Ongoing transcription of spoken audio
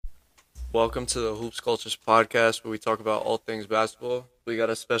Welcome to the Hoops Cultures podcast where we talk about all things basketball. We got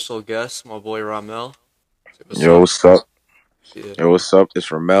a special guest, my boy Ramel. Say what's Yo, up? what's up? Yeah, Yo, what's up? It's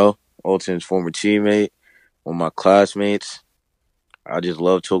Ramel, Alton's former teammate, one of my classmates. I just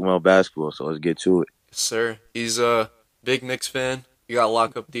love talking about basketball, so let's get to it. yes, sir. He's a big Knicks fan. He got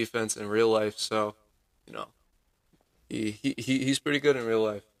lock up defense in real life, so you know he's pretty good in real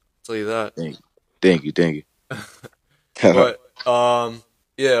life. I'll tell you that. Thank you. Thank you. But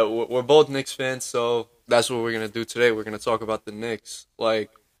yeah, we're both Knicks fans, so that's what we're gonna do today. We're gonna talk about the Knicks. What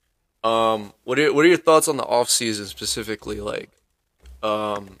are your thoughts on the off season specifically?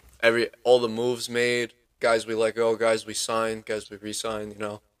 Every all the moves made, guys we let go, guys we signed, guys we re-signed.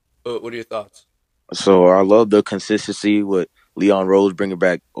 What are your thoughts? So I love the consistency with Leon Rose bringing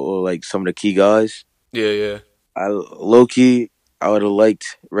back like some of the key guys. Yeah, yeah, I low key, I would have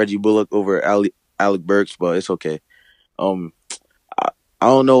liked Reggie Bullock over Alec Burks, but it's okay. Um, I, I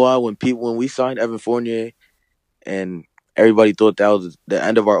don't know why when we signed Evan Fournier and everybody thought that was the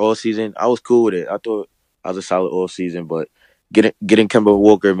end of our all season. I was cool with it. I thought I was a solid all season, but getting Kemba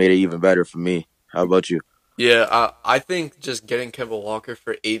Walker made it even better for me. How about you? yeah. I think just getting Kemba Walker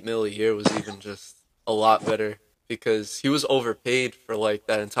for 8 mil a year was even just a lot better because he was overpaid for like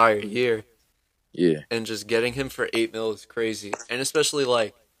that entire year, Yeah, and just getting him for 8 mil is crazy. And especially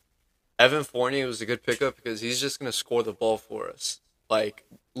like Evan Fournier was a good pickup because he's just gonna score the ball for us. Like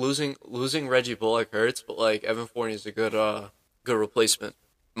losing Reggie Bullock hurts, but like Evan Fournier is a good replacement,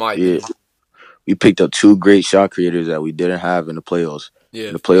 in my yeah. opinion. We picked up two great shot creators that we didn't have in the playoffs. Yeah,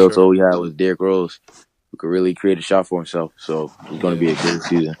 In the for playoffs, sure. all we had was Derrick Rose, who could really create a shot for himself. So it's going to Yeah, be a good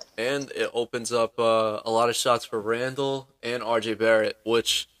season. and it opens up a lot of shots for Randall and RJ Barrett,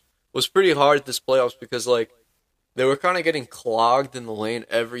 which was pretty hard this playoffs because like they were kind of getting clogged in the lane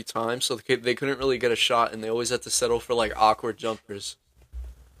every time, so they couldn't really get a shot, and they always had to settle for like awkward jumpers.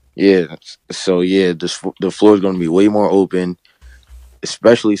 Yeah. So yeah, the floor is going to be way more open,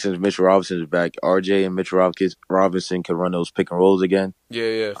 especially since Mitchell Robinson is back. RJ and Robinson can run those pick and rolls again. Yeah,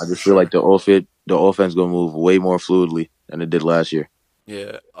 yeah, I for just feel like sure. the offense gonna move way more fluidly than it did last year.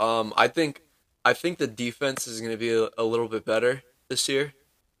 Yeah. I think the defense is going to be a little bit better this year.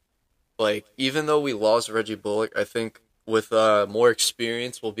 Like even though we lost Reggie Bullock, I think with more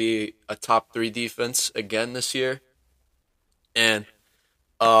experience we'll be a top 3 defense again this year. And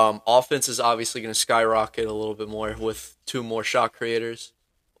offense is obviously going to skyrocket a little bit more with two more shot creators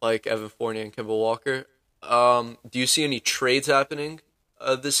like Evan Fournier and Kemba Walker. Do you see any trades happening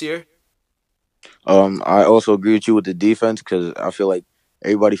this year? I also agree with you with the defense because I feel like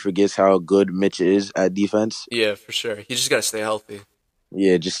everybody forgets how good Mitch is at defense. Yeah, for sure. He just got to stay healthy.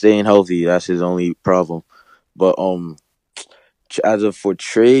 Yeah, just staying healthy, that's his only problem. But as of for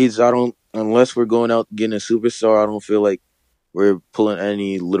trades, I don't unless we're going out getting a superstar, I don't feel like we're pulling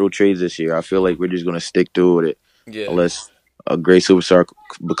any little trades this year. I feel like we're just gonna stick through with it Yeah, unless a great superstar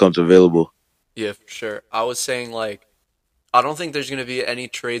becomes available. yeah, for sure. I was saying like I don't think there's going to be any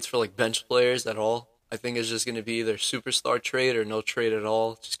trades for like bench players at all. I think it's just going to be either superstar trade or no trade at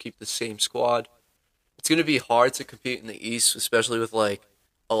all. Just keep the same squad. It's going to be hard to compete in the East, especially with like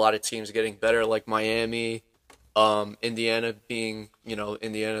a lot of teams getting better, like Miami, Indiana being,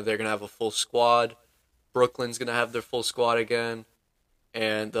 Indiana, they're going to have a full squad. Brooklyn's going to have their full squad again,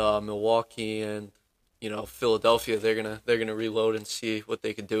 and Milwaukee and Philadelphia, they're gonna reload and see what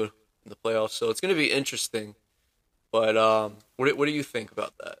they can do in the playoffs. So it's going to be interesting. But what do you think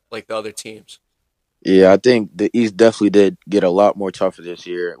about that? Like the other teams? Yeah, I think the East definitely did get a lot more tougher this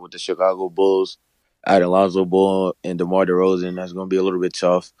year with the Chicago Bulls, add Alonzo Ball and DeMar DeRozan. That's going to be a little bit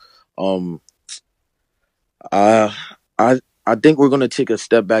tough. Um, I I think we're going to take a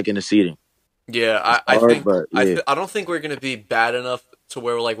step back in the seeding. Yeah, It's I hard, think but yeah, I don't think we're gonna be bad enough to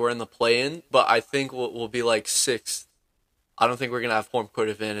where like we're in the play-in, but I think we'll be like sixth. I don't think we're gonna have home court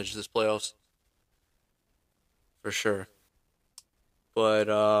advantage this playoffs for sure. But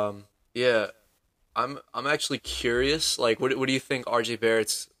yeah, I'm actually curious. Like, what do you think RJ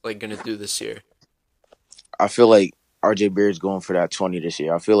Barrett's like gonna do this year? I feel like RJ Barrett's going for that 20 this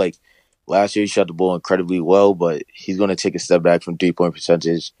year. I feel like last year he shot the ball incredibly well, but he's going to take a step back from 3 point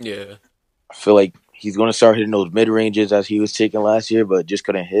percentage. Yeah, I feel like he's going to start hitting those mid ranges as he was taking last year, but just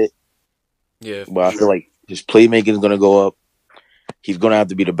couldn't hit. yeah, for But I feel sure. like his playmaking is going to go up. He's going to have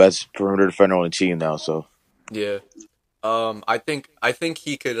to be the best perimeter defender on the team now. So Yeah. I think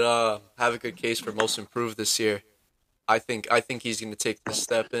he could have a good case for most improved this year. I think he's gonna take the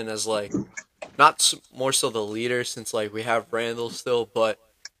step in as like not more so the leader since like we have Randall still, but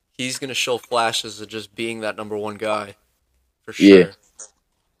he's gonna show flashes of just being that number one guy for yeah, sure.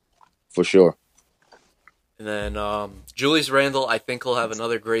 for sure. And then Julius Randle, I think he'll have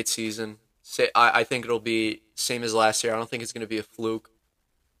another great season. I think it'll be same as last year. I don't think it's going to be a fluke.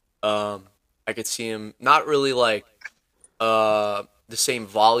 Um, I could see him not really like the same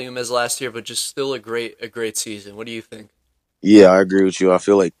volume as last year, but just still a great season. What do you think? Yeah, I agree with you. I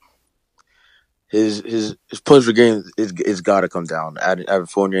feel like his push per game is got to come down. Adding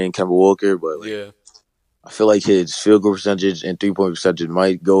Fournier and Kemba Walker, but like Yeah, I feel like his field goal percentage and 3 point percentage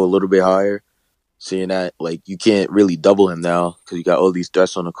might go a little bit higher. Seeing that like you can't really double him now because you got all these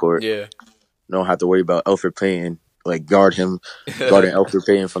threats on the court. yeah, You don't have to worry about Alfred Payton like guarding Alfred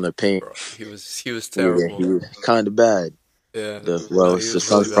Payton from the paint. bro. He was Yeah, he terrible. was kind of bad. Yeah, no, he It's the was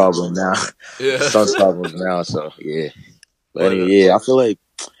really Suns' bad. problem now. The Yeah, Suns' problem now. So yeah, but but anyway, yeah, I feel like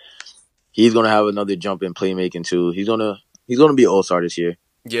he's gonna have another jump in playmaking too. He's gonna be All Star this year.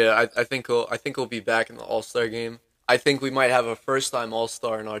 yeah, I think he'll be back in the All Star game. I think we might have a first time All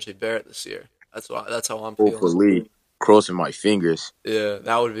Star in RJ Barrett this year. That's how I'm feeling. Hopefully, crossing my fingers. Yeah,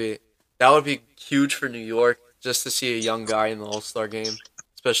 that would be huge for New York just to see a young guy in the All Star game,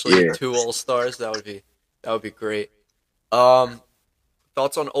 especially Yeah, two All Stars. That would be great. Um,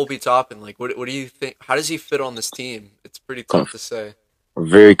 Thoughts on Obi Toppin? Like, what do you think? How does he fit on this team? It's pretty tough to say. I'm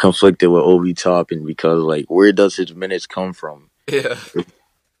very conflicted with Obi Toppin because like where does his minutes come from? Yeah,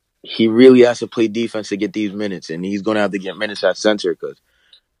 He really has to play defense to get these minutes, and he's gonna have to get minutes at center because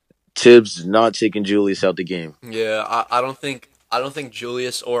Tibbs is not taking Julius out the game. yeah. I don't think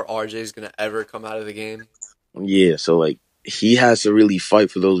Julius or RJ is gonna ever come out of the game. Yeah, so like he has to really fight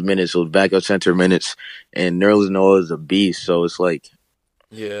for those minutes, those backup center minutes, and Nerlens Noel is a beast. So it's like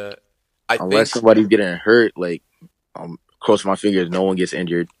Yeah, I unless think. somebody's getting hurt, like cross my fingers, no one gets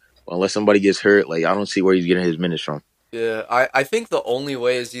injured. Unless somebody gets hurt, like I don't see where he's getting his minutes from. Yeah, I think the only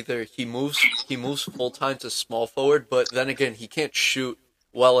way is either he moves full time to small forward, but then again he can't shoot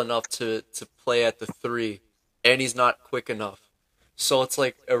well enough to play at the three, and he's not quick enough. So it's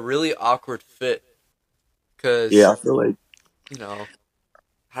like a really awkward fit Yeah, because you know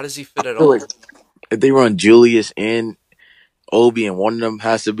how does he I fit at feel like all? if they run Julius and Obi and one of them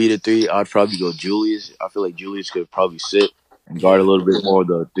has to be the three, I'd probably go Julius. I feel like Julius could probably sit and guard a Yeah, little bit more of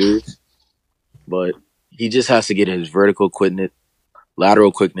the threes, but he just has to get his vertical quickness,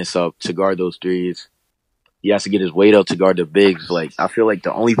 lateral quickness up to guard those threes. He has to get his weight up to guard the bigs. Like I feel like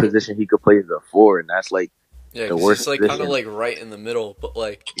the only position he could play is a four, and that's like yeah, the because worst he's like kind of position. like right in the middle, but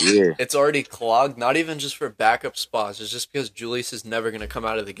like Yeah, it's already clogged. Not even just for backup spots. It's just because Julius is never gonna come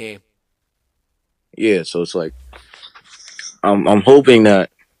out of the game. yeah. So it's like I'm hoping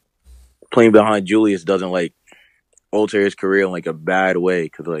that playing behind Julius doesn't like alter his career in like a bad way.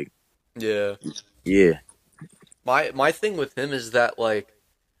 Cause like Yeah, yeah, my thing with him is that like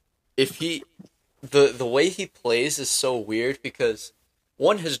if he the way he plays is so weird because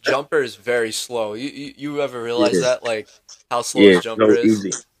one his jumper is very slow. You ever realize yeah, that like how slow his yeah. jumper So is?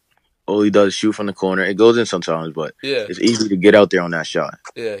 easy. All he does is shoot from the corner. It goes in sometimes, but Yeah, it's easy to get out there on that shot.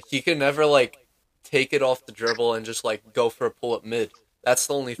 yeah. He can never like take it off the dribble and just like go for a pull up mid. That's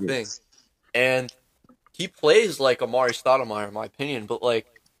the only Yeah. thing. And he plays like Amari Stoudemire in my opinion. But like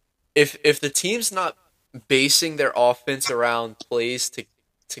if the team's not basing their offense around plays to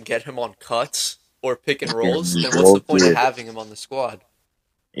get him on cuts or pick and rolls, then what's the point of Yeah, having him on the squad?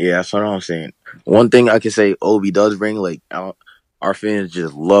 yeah, that's what I'm saying. One thing I can say Obi does bring, like, our fans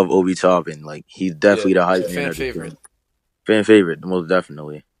just love Obi Toppin. Like, he's Yeah, definitely the he's hype a man fan of the favorite. team. Fan favorite, most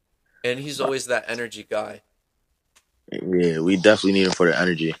definitely. And he's Uh, always that energy guy. Yeah, we definitely need him for the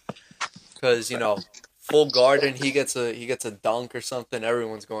energy. Because full guard and he gets a dunk or something.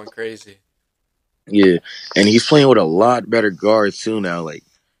 Everyone's going crazy. Yeah, and he's playing with a lot better guards too now. Like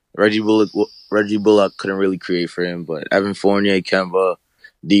Reggie Bullock, Reggie Bullock couldn't really create for him, but Evan Fournier, Kemba,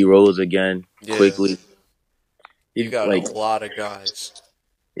 D Rose again, Yeah, quickly. you He got a like lot of guys.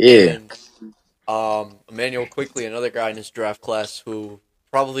 yeah, And Emmanuel quickly, another guy in his draft class who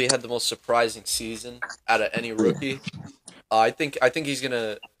probably had the most surprising season out of any rookie. I think he's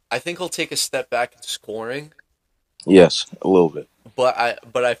gonna. I think he'll take a step back in scoring, yes, a little bit. but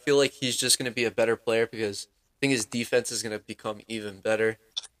I feel like he's just gonna be a better player because I think his defense is gonna become even better.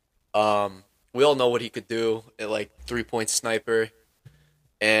 Um, we all know what he could do at like 3 point sniper,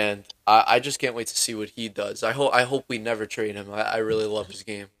 and I just can't wait to see what he does. I hope we never trade him. I really love his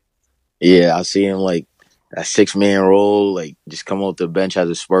game. Yeah, I see him like that 6 man role, like just come off the bench as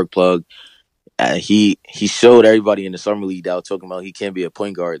a spark plug. He showed everybody in the summer league that I was talking about he can't be a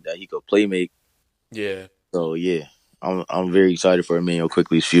point guard that he could play make. Yeah, So yeah, I'm very excited for Emmanuel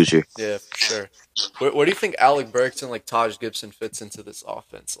Quickly's future. yeah, for sure. Where do you think Alec Burks and like Taj Gibson fits into this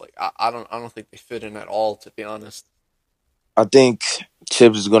offense? Like I don't think they fit in at all, to be honest. I think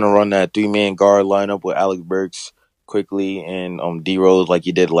Tibbs is gonna run that 3-man guard lineup with Alex Burks quickly and D Rose like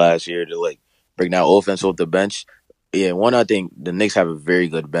he did last year to like bring that offense off the bench. Yeah, one I think the Knicks have a very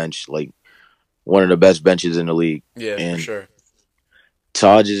good bench, like one of the best benches in the league, Yeah, for and sure.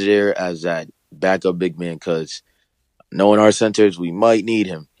 Taj is there as that backup big man because knowing our centers, we might need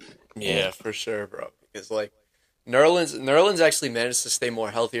him. And Yeah, for sure, bro. Because like Nerlens actually managed to stay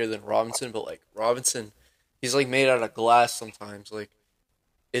more healthier than Robinson, but like Robinson, he's like made out of glass sometimes. Like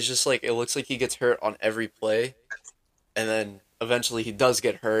it's just like it looks like he gets hurt on every play, and then eventually he does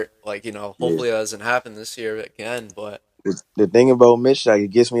get hurt. Like yeah, hopefully that doesn't happen this year again. But the thing about Mitch, like, it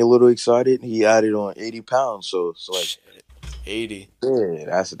gets me a little excited. He added on 80 pounds, so it's like, shit, 80.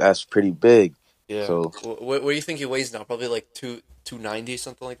 yeah, that's pretty big. Yeah. So What do you think he weighs now? Probably like 290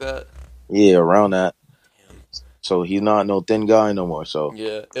 something like that. yeah, around that. Damn. So he's not no thin guy no more. So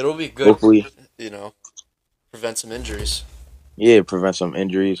Yeah, it'll be good. hopefully, You know, prevent some injuries. yeah, prevent some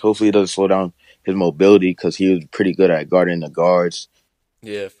injuries. Hopefully, it doesn't slow down his mobility because he was pretty good at guarding the guards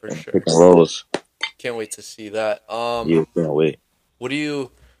Yeah, for and pick sure. and rolls. Can't wait to see that. Yeah, can't wait. What do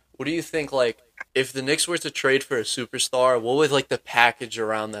you what do you think like if the Knicks were to trade for a superstar, what would like the package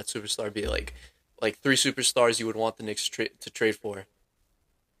around that superstar be like? Like three superstars you would want the Knicks to trade for.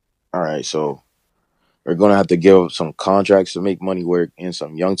 All right, so we're gonna have to give up some contracts to make money work and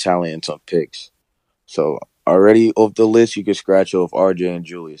some young talent and some picks. So already off the list, you could scratch off RJ and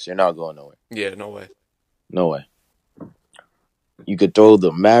Julius. They're not going nowhere. Yeah, no way. No way. You could throw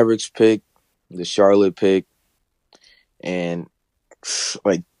the Mavericks pick, the Charlotte pick, and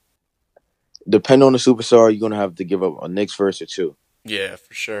like depending on the superstar, you're gonna have to give up a Knicks first or two. Yeah,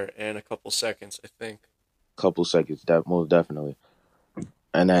 for sure. And a couple seconds, I think. Couple seconds, that most definitely.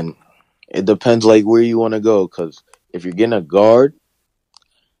 And then it depends like where you want to go. Because if you're getting a guard,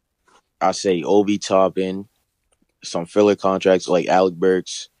 I say Obi Toppin, some filler contracts like Alec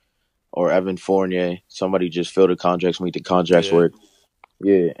Burks or Evan Fournier. Somebody just fill the contracts, make the contracts Yeah. work.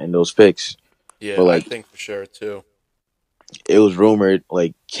 Yeah, and those picks. Yeah, But I like think for sure too. it was rumored,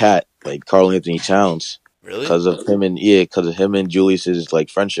 like Cat, like Carl Anthony Towns, Really? because of him and Julius's like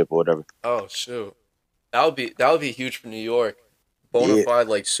friendship or whatever. Oh shoot. That would be huge for New York. Bona Yeah. fide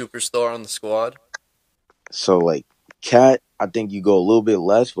like superstar on the squad. So like Cat, I think you go a little bit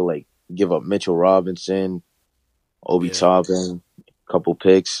less, but like give up Mitchell Robinson, Obi Yeah. Toppin, couple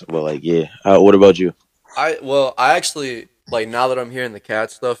picks. But like, yeah. What about you? I actually like now that I'm hearing the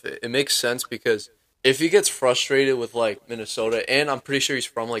cat stuff, it makes sense because if he gets frustrated with like Minnesota, and I'm pretty sure he's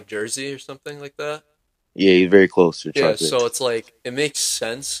from like Jersey or something like that. Yeah, he's very close to Yeah, Tri-State. so it's like it makes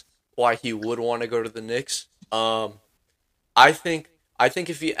sense why he would want to go to the Knicks. I think I think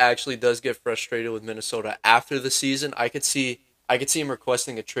if he actually does get frustrated with Minnesota after the season, I could see him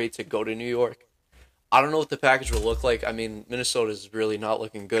requesting a trade to go to New York. I don't know what the package will look like. I mean, Minnesota is really not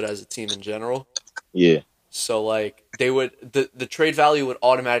looking good as a team in general. Yeah, So like the trade value would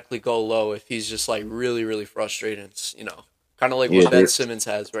automatically go low if he's just like really really frustrated. It's, kind of like yeah, what Ben Simmons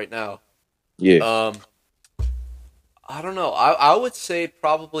has right now. yeah. Um, I don't know. I would say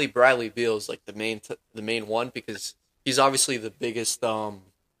probably Bradley Beal is like the main one because he's obviously the biggest The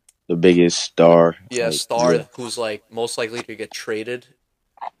biggest star. yeah Like, star yeah, who's like most likely to get traded.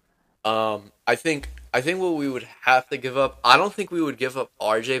 I think what we would have to give up. I don't think we would give up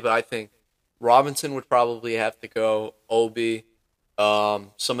RJ, but I think Robinson would probably have to go. Obi,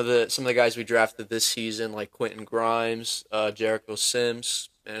 some of the guys we drafted this season like Quentin Grimes, Jericho Sims,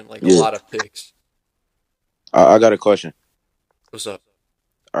 and like a yeah. lot of picks. I got a question. What's up?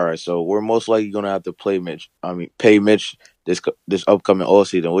 All right, so we're most likely gonna have to play Mitch. I mean, pay Mitch this upcoming all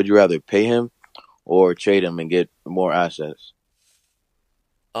season. Would you rather pay him or trade him and get more assets?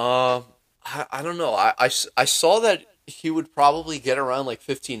 Um, I don't know. I saw that he would probably get around like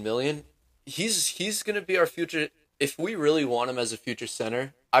 15 million. He's gonna be our future. If we really want him as a future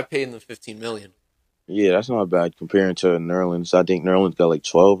center, I pay him the 15 million. Yeah, that's not bad comparing to Nerlens. I think Nerlens got like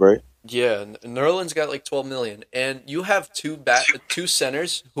 12, right? Yeah, Nerlens got like 12 million, and you have two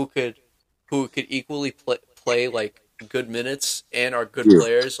centers who could equally play like good minutes and are good Yeah,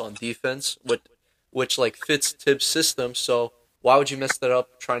 players on defense, which like fits Tibbs' system. So why would you mess that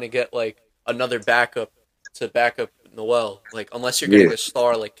up trying to get like another backup to back up Noel? Like unless you're yeah, getting a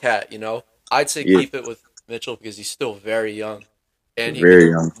star like Cat, I'd say yeah. keep it with Mitchell because he's still very young, and he could Very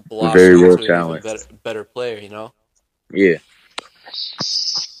young, very blossom real into an even talent. better player. Yeah,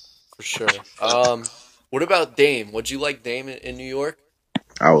 For sure. What about Dame? Would you like Dame in New York?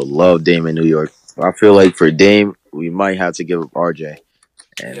 I would love Dame in New York. I feel like for Dame, we might have to give up RJ,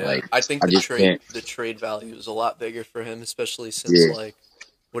 and Yeah, like I think I the just trade can't. the trade value is a lot bigger for him, especially since Yeah, like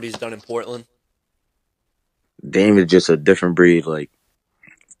what he's done in Portland. Dame is just a different breed. Like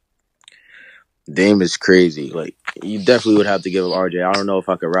Dame is crazy. Like you definitely would have to give up RJ. I don't know if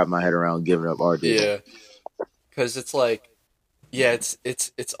I could wrap my head around giving up RJ though. Yeah, because it's like, yeah,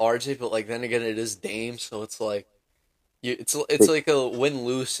 it's RJ, but like then again, it is Dame, so it's like it's like a win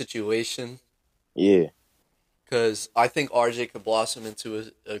lose situation. Yeah, Because I think RJ could blossom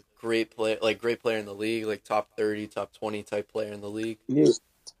into a great player, like great player in the league, like top 30, top 20 type player in the league. yeah.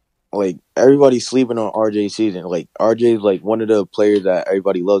 Like everybody's sleeping on RJ season. Like RJ is like one of the players that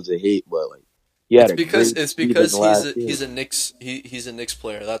everybody loves to hate, but like he had a great It's season because last year. he's a Knicks he's a Knicks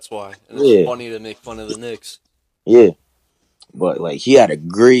player. That's why, and it's Yeah, funny to make fun of the Knicks. yeah. But like he had a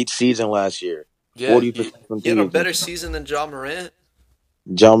great season last year. Yeah, 40% from he had a three and better season than John Morant.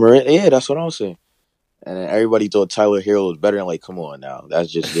 John Morant. Yeah, that's what I'm saying. And then everybody thought Tyler Hero was better. And like, come on now,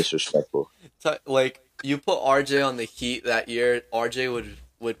 that's just disrespectful. Like you put RJ on the Heat that year, RJ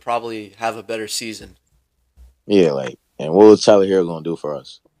would probably have a better season. Yeah, like, and what was Tyler Hero gonna do for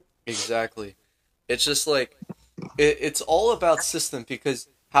us? Exactly. It's just like it's all about system because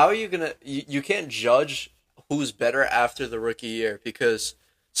how are you gonna you can't judge who's better after the rookie year because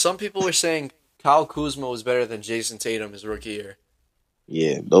some people were saying Kyle Kuzma was better than Jason Tatum his rookie year,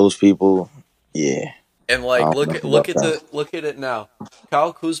 Yeah, those people. Yeah, and I like don't know about that. look at it now.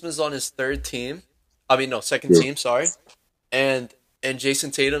 Kyle Kuzma's on his third team. I mean no second Yeah, team. Sorry, and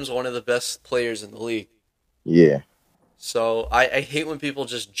Jason Tatum's one of the best players in the league. yeah. So I hate when people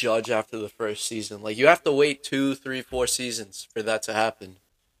just judge after the first season. Like you have to wait 2, 3, 4 seasons for that to happen.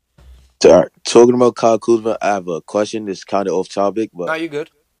 Talking about Kyle Kuzma, I have a question. It's kind of off topic, but Are you good?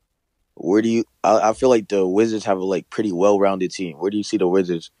 where do you? I feel like the Wizards have a like pretty well-rounded team. Where do you see the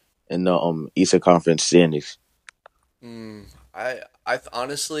Wizards in the Eastern Conference standings? Hmm.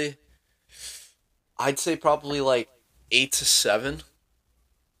 Honestly, I'd say probably like 8 to 7,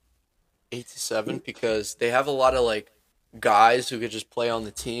 8 to 7, because they have a lot of like guys who could just play on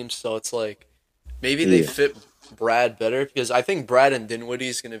the team. So it's like maybe they Yeah, fit Brad better because I think Brad and Dinwiddie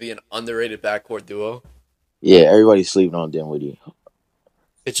is going to be an underrated backcourt duo. yeah. Everybody's sleeping on Dinwiddie.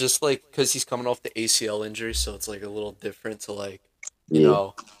 It's just like because he's coming off the ACL injury, so it's like a little different to like you Yeah,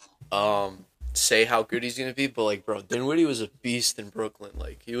 know say how good he's gonna be. But like, bro, Dinwiddie was a beast in Brooklyn.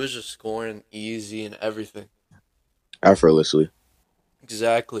 Like he was just scoring easy and everything. effortlessly.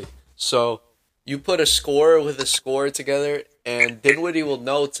 Exactly. So you put a scorer with a scorer together, and Dinwiddie will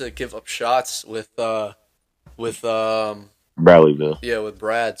know to give up shots with Bradleyville. yeah with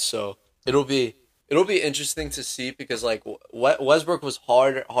Brad. So it'll be interesting to see because like Westbrook was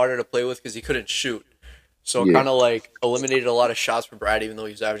harder to play with because he couldn't shoot. So it Yeah, kind of like eliminated a lot of shots for Brad, even though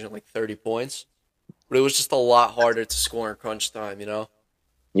he was averaging like 30 points. But it was just a lot harder to score in crunch time, you know.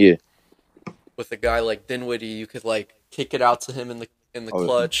 yeah. With a guy like Dinwiddie, you could like kick it out to him in the Oh,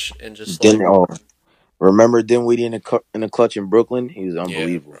 clutch and just Din. like Oh, remember Dinwiddie in the clutch in Brooklyn? He was yeah,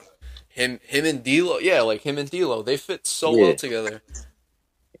 unbelievable. bro. Him and D'Lo, yeah, like him and D'Lo, they fit so well Yeah, together.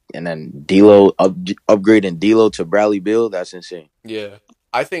 and then D'Lo upgrading D'Lo to Bradley Bill. That's insane. Yeah,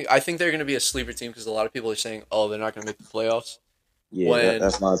 I think they're gonna be a sleeper team because a lot of people are saying, oh, they're not gonna make the playoffs. Yeah, When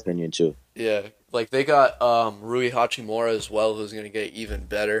that's my opinion too. yeah, like they got Rui Hachimura as well, who's gonna get even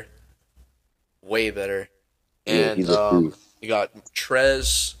better, way better. Yeah, And he's a beast. you got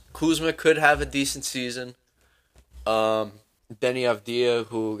Trez Kuzma could have a decent season. Um, Benny Avdia,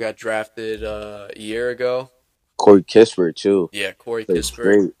 who got drafted a year ago. Corey Kispert too. Yeah, Corey Played Kispert.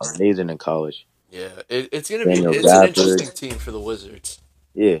 great, amazing in college. Yeah, Daniel it's an Gafford. interesting team for the Wizards.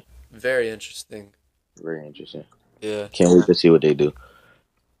 Yeah, Very interesting. very interesting. Yeah, Can't wait to see what they do.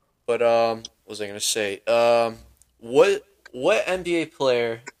 but what was I gonna say? What NBA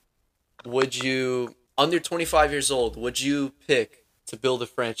player would you under 25 years old would you pick to build a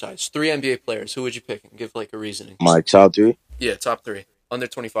franchise? Three NBA players. Who would you pick and give like a reasoning? My top three. Yeah, top three under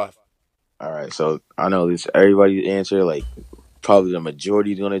 25. All right, so I know this everybody's answer. Like probably the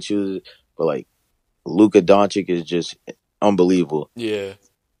majority is gonna choose it, but like Luka Doncic is just unbelievable. Yeah,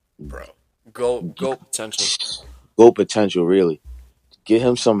 bro. Go potential. Go potential, really. Get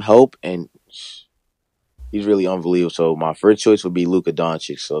him some help, and he's really unbelievable. So my first choice would be Luka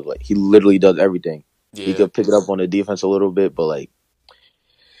Doncic. So like he literally does everything. He Yeah, could pick it up on the defense a little bit, but like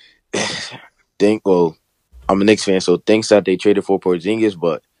think well, I'm a Knicks fan, so thinks that they traded for Porzingis,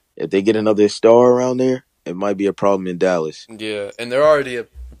 but if they get another star around there, it might be a problem in Dallas. yeah, and they're already a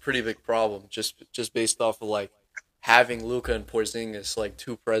pretty big problem just based off of like having Luca and Porzingis like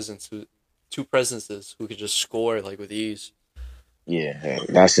two presences who could just score like with ease. Yeah,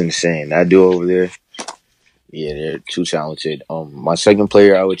 that's insane. That dude over there, yeah, they're too talented. My second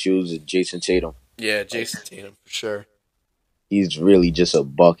player I would choose is Jason Tatum. Yeah, Like Jason Tatum for sure. he's really just a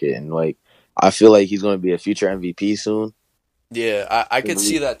bucket, and like I feel like he's going to be a future MVP soon. Yeah, I could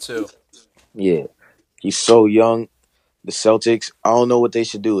see that too. Yeah, he's so young. The Celtics, I don't know what they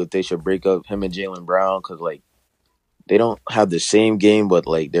should do. If they should break up him and Jalen Brown, because like they don't have the same game, but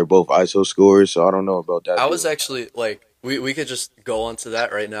like they're both ISO scorers. So I don't know about that I was duo. actually like, we could just go on to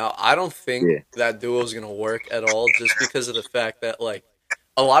that right now. I don't think Yeah, that duo is gonna work at all, just because of the fact that like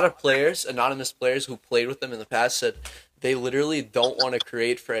a lot of players, anonymous players who played with them in the past, said they literally don't want to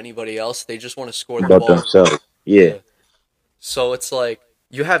create for anybody else. They just want to score the about ball. themselves. Yeah, Yeah. So it's like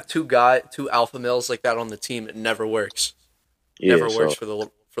you have two alpha males like that on the team. It never works. yeah. Never works So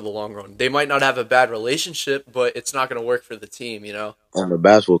for the long run. They might not have a bad relationship, but it's not going to work for the team. You know? on the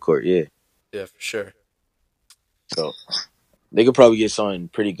basketball court, yeah. Yeah, for sure. So they could probably get something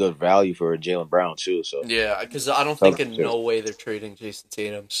pretty good value for Jalen Brown too. So Yeah, because I don't think in Celtics, no way they're trading Jason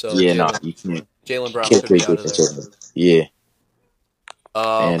Tatum. So yeah, nah, Jalen you Brown can't could be take out this of there. into yeah.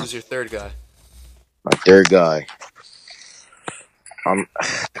 And Who's your third guy? my third guy, I'm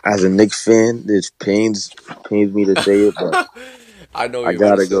as a Knicks fan, this pains me to say it, but I know what I you're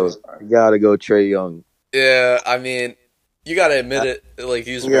about to gotta say. go. I gotta go Trey Young. Yeah, I mean, you got to admit it. Like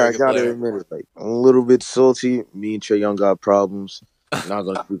he's a Yeah, very I good gotta player. admit it. Like I'm a little bit salty. Me and Trey Young got problems. Not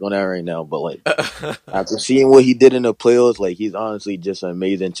gonna speak on that right now, but like after seeing what he did in the playoffs, like he's honestly just an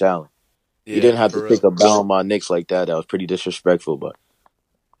amazing talent. He Yeah, didn't have to for take real. a bow on my Knicks like that. That was pretty disrespectful. But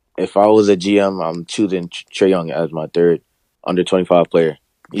if I was a GM, I'm choosing Trey Young as my third under 25 player.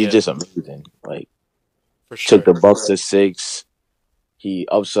 He's Yeah, just amazing. Like for took sure. the Bucks to six. He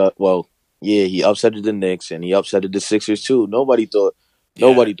upset. Well, yeah, he upsetted the Knicks and he upsetted the Sixers too. Yeah,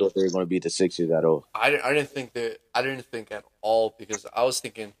 Nobody thought they were going to beat the Sixers at all. I didn't think that I didn't think at all because I was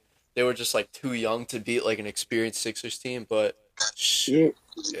thinking they were just like too young to beat like an experienced Sixers team. But Yeah, shoot,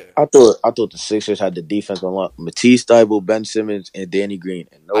 yeah, I thought the Sixers had the defense on lock. Matisse Thybulle, Ben Simmons, and Danny Green,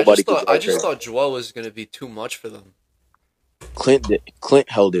 and nobody could I guard Trey. just thought Joel was gonna be too much for them. Clint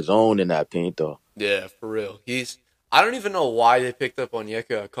held his own in that paint though. Yeah, for real. He's I don't even know why they picked up on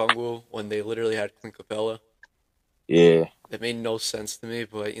Yeka Okongwu when they literally had Clint Capella. Yeah, That made no sense to me,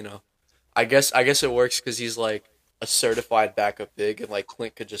 but I guess it works because he's like a certified backup big, and like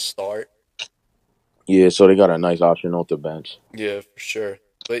Clint could just start. yeah. So they got a nice option off the bench. Yeah, for sure.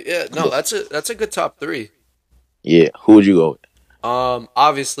 But yeah, no, that's a good top three. Yeah, who would you go with?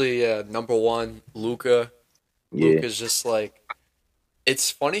 Obviously, yeah, number one, Luca. Yeah, Luca's just like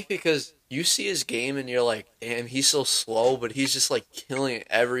it's funny because you see his game and you're like, damn, he's so slow, but he's just like killing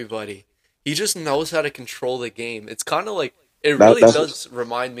everybody. He just knows how to control the game. It's kind of like it that, really that's does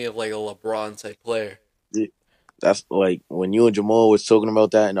remind me of like a LeBron type player. yeah, that's like when you and Jamal was talking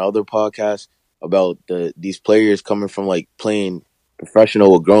about that in the other podcast about these players coming from like playing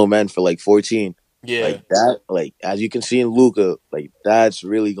professional with grown men for like 14, like Yeah, that. Like as you can see in Luca, like that's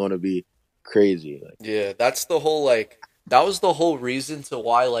really going to be crazy. Like yeah, that's the whole like that was the whole reason to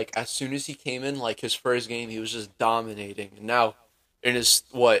why like as soon as he came in like his first game he was just dominating. And now in his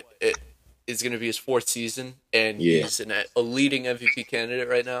what it is going to be his fourth season and yeah, he's a leading MVP candidate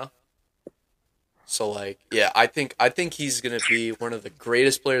right now. So like, yeah, I think he's gonna be one of the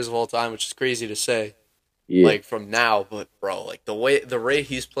greatest players of all time, which is crazy to say, yeah, like from now. But bro, like the rate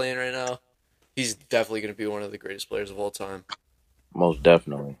he's playing right now, he's definitely gonna be one of the greatest players of all time. most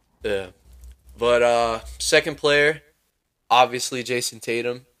definitely. Yeah. But second player, obviously Jason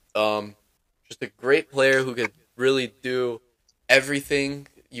Tatum. Just a great player who could really do everything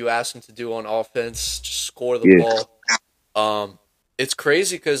you ask him to do on offense, just score the Yeah, ball. Um, it's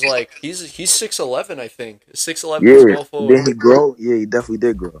crazy because like he's 6'11", I think 6'11", yeah. small forward. Did he grow? Yeah, he definitely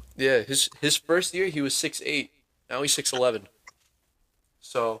did grow. Yeah, his first year he was 6'8". Now he's 6'11".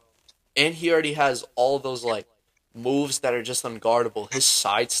 So, and he already has all those like moves that are just unguardable. His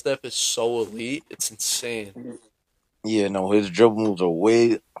sidestep is so elite. It's insane. Yeah, no, his dribble moves are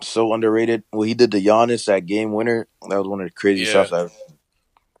way so underrated. When he did the Giannis that game winner, that was one of the crazy Yeah. shots I've.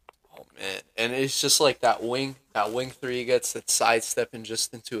 Oh man, and it's just like that wing three he gets that sidestepping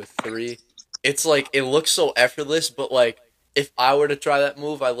just into a three. It's like it looks so effortless, but like if I were to try that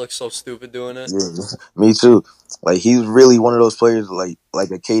move, I look so stupid doing it. Yeah, me too. Like he's really one of those players, like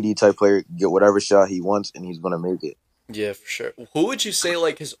a KD type player, get whatever shot he wants and he's gonna make it. Yeah, for sure. Who would you say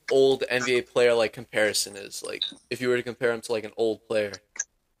like his old NBA player like comparison is? Like if you were to compare him to like an old player.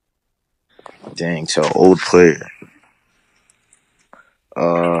 Dang, so old player.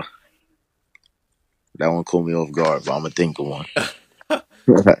 Uh, that one caught me off guard, but I'm gonna think of one.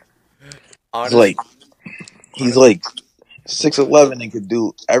 he's Honest, like he's honestly, like 6'11" and could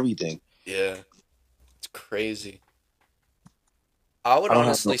do everything. yeah, it's crazy. I would I don't have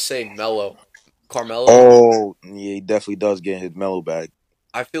honestly no. say Mello, Carmelo. Oh, yeah, he definitely does get his mellow bag.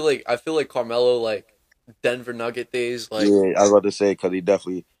 I feel like Carmelo like Denver Nugget days like Yeah, I was about to say because he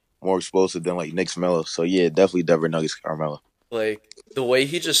definitely more explosive than like Knicks Mello. So yeah, definitely Denver Nuggets Carmelo. like the way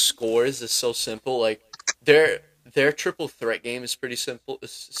he just scores is so simple. Like their their triple threat game is pretty simple,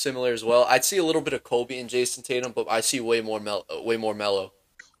 similar as well. I'd see a little bit of Kobe and Jason Tatum, but I see way more Mellow.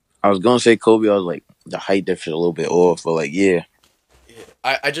 I was gonna say Kobe. I was like the height difference a little bit off, but like yeah,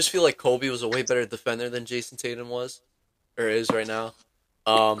 Yeah. I just feel like Kobe was a way better defender than Jason Tatum was or is right now.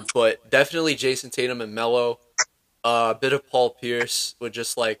 But definitely Jason Tatum and Mello. A bit of Paul Pierce with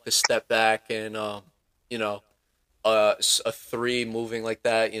just like the step back and you know, a three moving like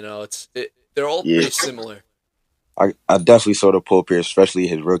that. They're all yeah. pretty similar. I definitely saw the Pope here, especially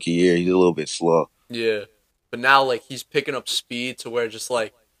his rookie year. He's a little bit slow. Yeah, but now like he's picking up speed to where just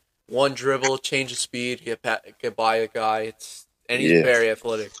like one dribble, change of speed, get by a guy. And he's Yeah, very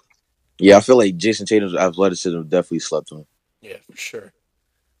athletic. yeah. I feel like Jason Tatum's athleticism definitely slept on Yeah, for sure.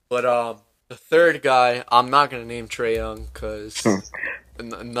 But the third guy, I'm not gonna name Trey Young because him.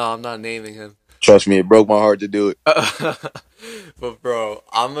 no, I'm not naming him. Trust me, it broke my heart to do it. But bro,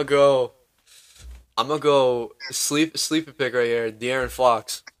 I'm gonna go sleeper pick right here, De'Aaron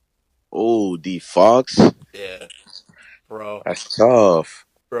Fox. Oh, D Fox, Yeah, bro, that's tough.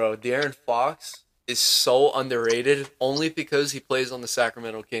 De'Aaron Fox is so underrated only because he plays on the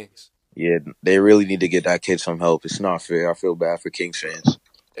Sacramento Kings. Yeah, they really need to get that kid some help. It's not fair. I feel bad for Kings fans.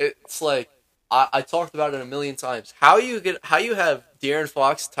 It's like I talked about it a million times. How you have De'Aaron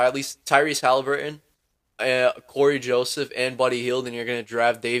Fox, Tyrese Halliburton, Corey Joseph, and Buddy Hield, and you're gonna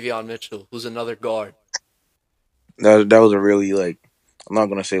draft Davion Mitchell, who's another guard. That was a really like I'm not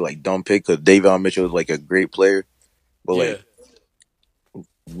gonna say like dumb pick because Davion Mitchell is like a great player, but Yeah, like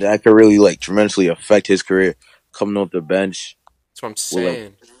that could really like tremendously affect his career coming off the bench. that's what I'm With like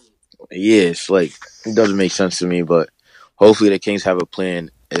saying. yeah, it's like it doesn't make sense to me, but hopefully the Kings have a plan.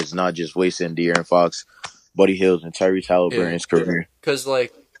 It's not just wasting De'Aaron Fox, Buddy Hills, and Tyrese Yeah, Halliburton's career. because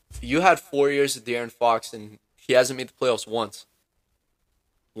like you had 4 years of De'Aaron Fox, and he hasn't made the playoffs once.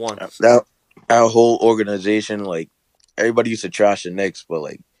 Once, That that whole organization, like everybody used to trash the Knicks, but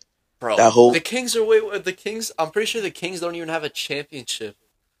like bro. that whole The Kings are way. The Kings. I'm pretty sure the Kings don't even have a championship.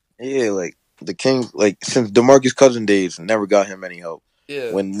 yeah, like the Kings, like since DeMarcus Cousins days, never got him any help.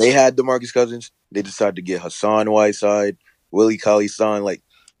 Yeah, When they had DeMarcus Cousins, they decided to get Hassan Whiteside, Willie Cauley-Stein. Like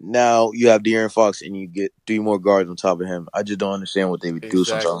now you have De'Aaron Fox and you get three more guards on top of him. I just don't understand what they would do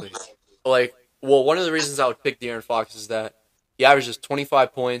sometimes. exactly. Like, well, one of the reasons I would pick De'Aaron Fox is that he averages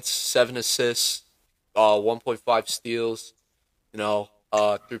 25 points, 7 assists, 1.5 steals,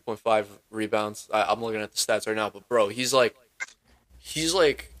 3.5 rebounds. I'm looking at the stats right now, but bro, he's like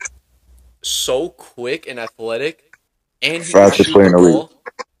so quick and athletic, and he can Fastest shoot player the in the league. ball.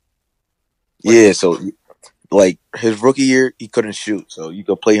 Like, Yeah, so like his rookie year, he couldn't shoot, so you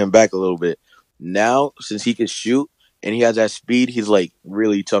could play him back a little bit. Now, since he can shoot and he has that speed, he's like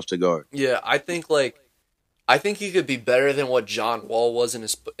really tough to guard. yeah, I think he could be better than what John Wall was in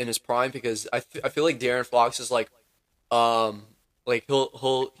his prime because I feel like De'Aaron Fox is like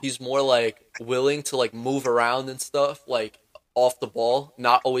he's more like willing to like move around and stuff like off the ball,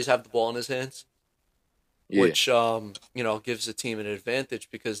 not always have the ball in his hands, Yeah. which gives the team an advantage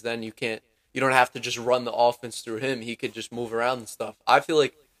because then you don't have to just run the offense through him. He could just move around and stuff. I feel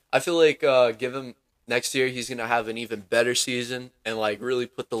like give him next year he's gonna have an even better season and like really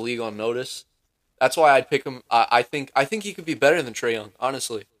put the league on notice. That's why I'd pick him. I think he could be better than Trae Young.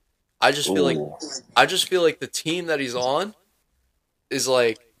 Honestly, I just feel like Ooh. I just feel like the team that he's on is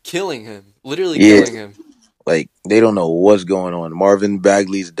like killing him, literally Yeah. killing him. Like they don't know what's going on. Marvin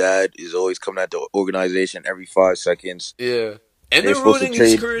Bagley's dad is always coming at the organization every 5 seconds. Yeah, and They're they're supposed to ruining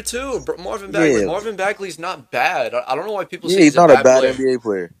his trade. career too. Marvin Bagley. Yeah, Marvin Bagley's not bad. I don't know why people yeah, say he's he's a not a bad bad player. NBA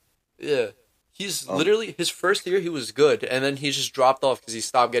player. Yeah, he's Um, literally his first year he was good, and then he just dropped off because he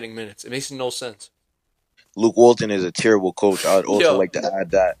stopped getting minutes. It makes no sense. Luke Walton is a terrible coach. I would also Yo, like to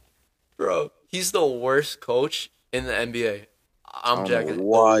add that. bro, he's the worst coach in the NBA. I I'm don't know jacking it. The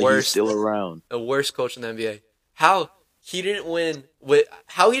why he's worst, still around the worst coach in the NBA. How he didn't win with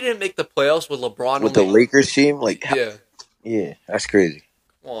how he didn't make the playoffs with LeBron with the only. Lakers team. Like, Yeah, yeah, that's crazy.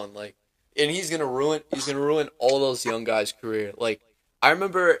 come on, like, and he's gonna ruin all those young guys' career. Like, I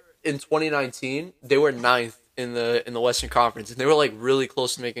remember in 2019 they were ninth in the Western Conference, and they were like really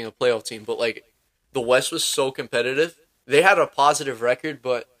close to making a playoff team. But like, the West was so competitive. They had a positive record,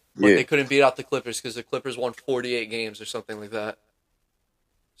 but Yeah, they couldn't beat out the Clippers because the Clippers won 48 games or something like that.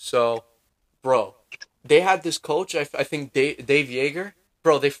 So, bro, they had this coach. I think Dave Yeager.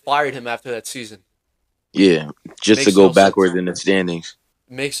 Bro, they fired him after that season. yeah, just to Makes go no sense. backwards in the standings.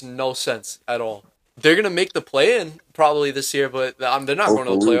 Makes no sense at all. They're gonna make the play in probably this year, but they're not going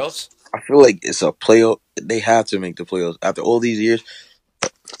to the Hopefully, playoffs. I feel like it's a playoff. They have to make the playoffs after all these years.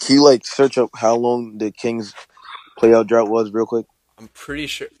 Can you like search up how long the Kings playoff drought was real quick? I'm pretty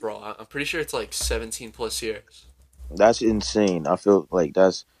sure, bro. I'm pretty sure it's like 17 plus years. That's insane. I feel like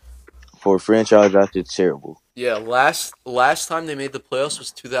that's for a franchise. That's just terrible. Yeah, last time they made the playoffs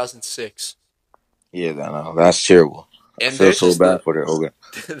was 2006, Yeah, that's terrible. I and feel they're so just bad the for their organ.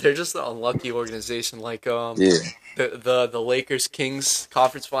 they're just an unlucky organization. Like Yeah. the Lakers Kings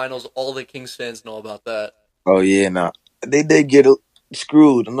conference finals. All the Kings fans know about that. Oh yeah. Nah, they did get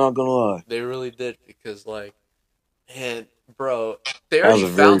screwed. I'm not gonna lie. They really did because like, man, bro, they That was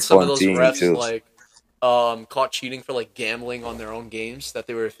already a very found some of fun those team refs too. like caught cheating for like gambling on their own games that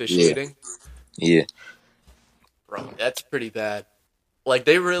they were Yeah. officiating. Yeah. Bro, that's pretty bad. Like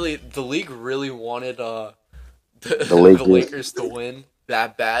the league really wanted The the Lakers. Lakers to win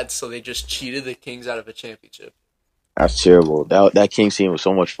that bad, so they just cheated the Kings out of a championship. That's terrible. That Kings team was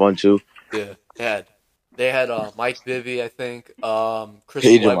so much fun too. Yeah, they had Mike Bibby, I think, Chris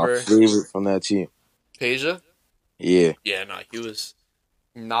Paige, my Webber, favorite from that team. Peja. Yeah. Yeah, no, he was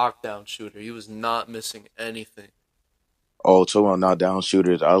knockdown shooter. He was not missing anything. Oh, talking about not down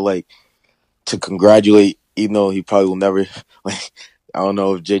shooters. I like to congratulate, even though he probably will never like. I don't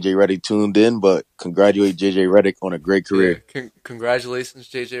know if JJ Redick tuned in, but congratulate JJ Redick on a great Yeah, career. congratulations,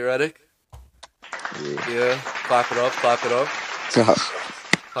 JJ Redick. Yeah. Yeah, clap it up, clap it up,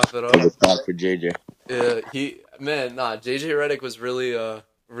 clap it Take up. a clap for JJ. Yeah, man, nah, JJ Redick was really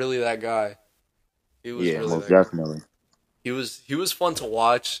that guy. He was Yeah, really most that guy. definitely. He was fun to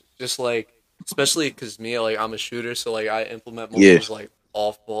watch, just like especially because me, like I'm a shooter, so like I implement most of Yeah. his like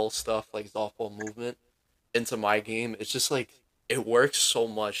off ball stuff, like his off ball movement into my game. It's just like it works so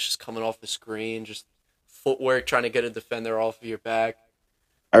much, just coming off the screen, just footwork, trying to get a defender off of your back.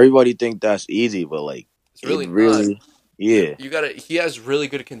 Everybody think that's easy, but like It's it really not. really, yeah, You gotta. He has really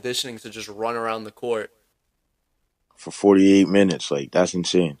good conditioning to just run around the court. for 48 minutes, like that's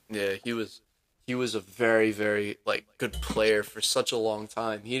insane. Yeah, he was a very like good player for such a long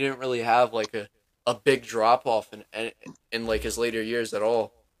time. He didn't really have like a big drop off in like his later years at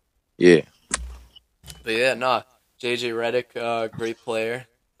all. Yeah, But yeah, nah, JJ Redick, great player.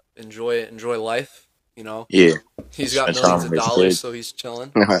 Enjoy life. You know, yeah. he's got Spend millions time of with his dollars, kids. so he's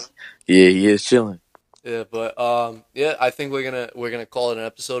chilling. Yeah, he is chilling. Yeah, but yeah, I think we're gonna call it an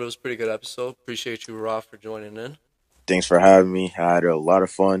episode. It was a pretty good episode. Appreciate you, Rob, for joining in. Of Thanks for having me. I had a lot of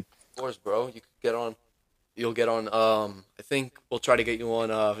fun. course, bro. You could get on. You'll get on. I think we'll try to get you on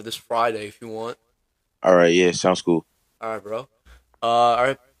for this Friday if you want. All right, yeah, sounds cool. All right, bro. All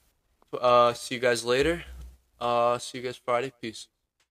right. See you guys later. See you guys Friday. Peace.